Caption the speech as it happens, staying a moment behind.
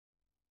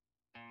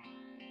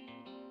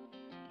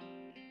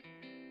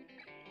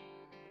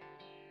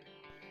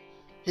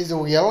His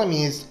real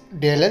name is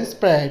Dalen.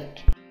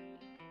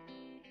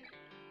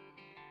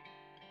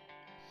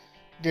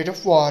 Date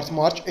of birth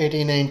March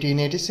 18,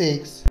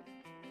 1986.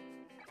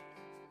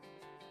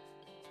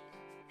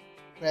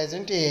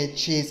 Present age,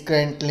 she is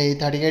currently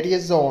 38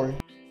 years old.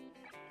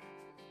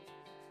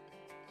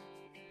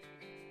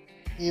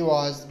 He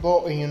was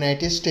born in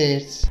United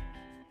States.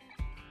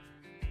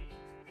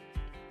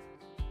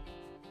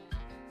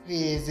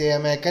 He is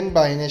American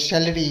by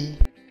nationality.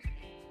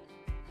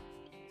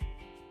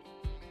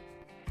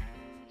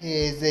 He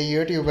is a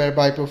YouTuber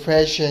by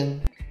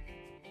profession.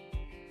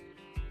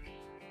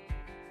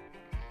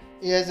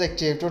 He is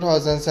active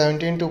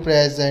 2017 to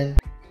present.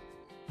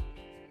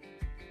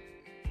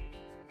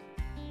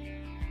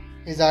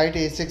 His height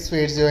is 6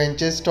 feet 0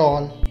 inches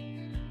tall.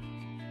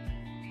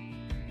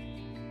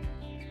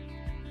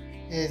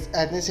 His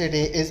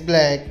ethnicity is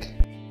black.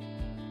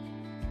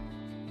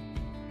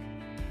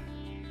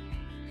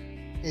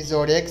 His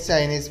zodiac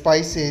sign is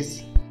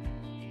Pisces.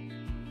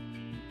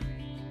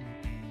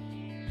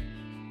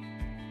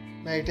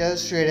 Marital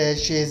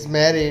status, she is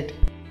married.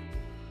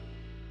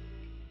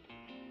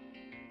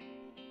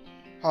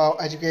 Her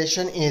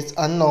education is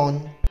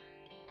unknown.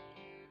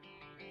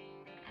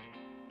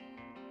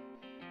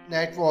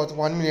 Net worth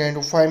 $1 million to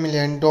 $5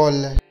 million.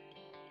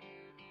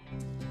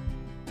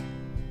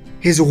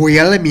 His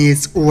real name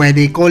is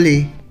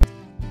Colley.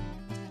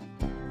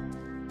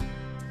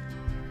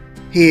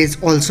 He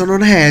is also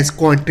known as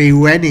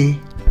Kountry.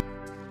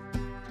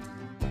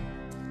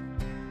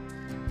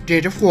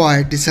 Date of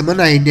birth December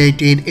 9,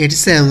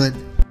 1987.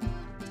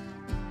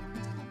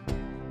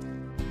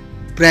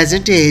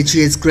 Present age,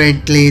 he is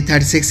currently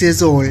 36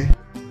 years old.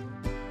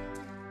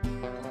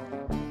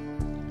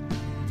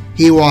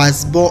 He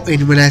was born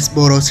in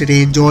Wilkesboro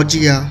City in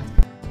Georgia.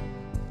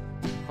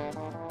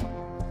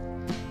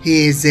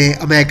 He is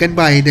an American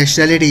by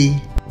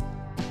nationality.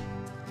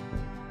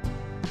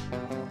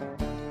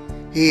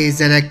 He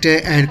is an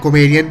actor and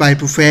comedian by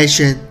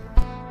profession.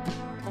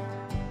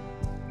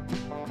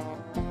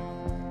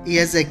 He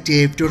is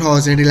active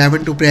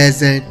 2011 to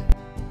present.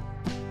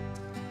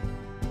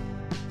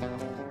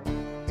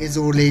 His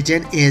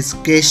religion is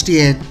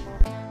Christian.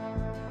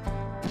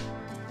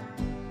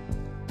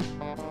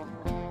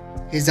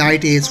 His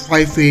height is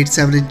 5 feet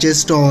 7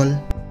 inches tall.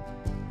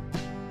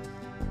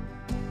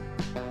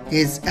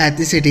 His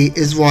ethnicity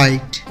is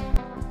white.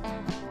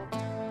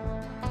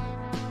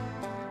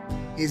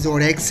 His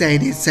zodiac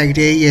sign is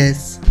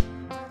Sagittarius.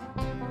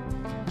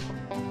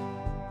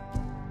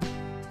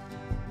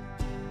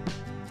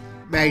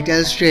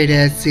 Marital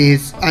status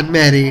is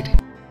unmarried.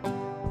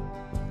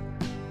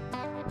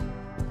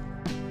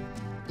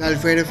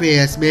 Girlfriend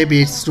affairs may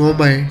be its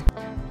rumor.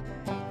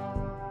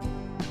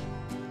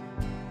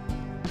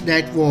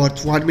 Net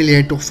worth $1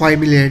 million to $5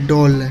 million.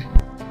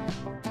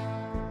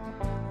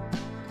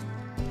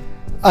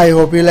 I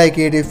hope you like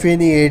it. If you're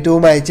new to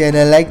my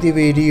channel, like the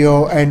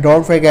video and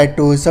don't forget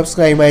to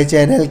subscribe my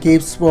channel.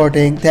 Keep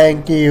supporting.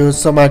 Thank you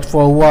so much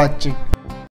for watching.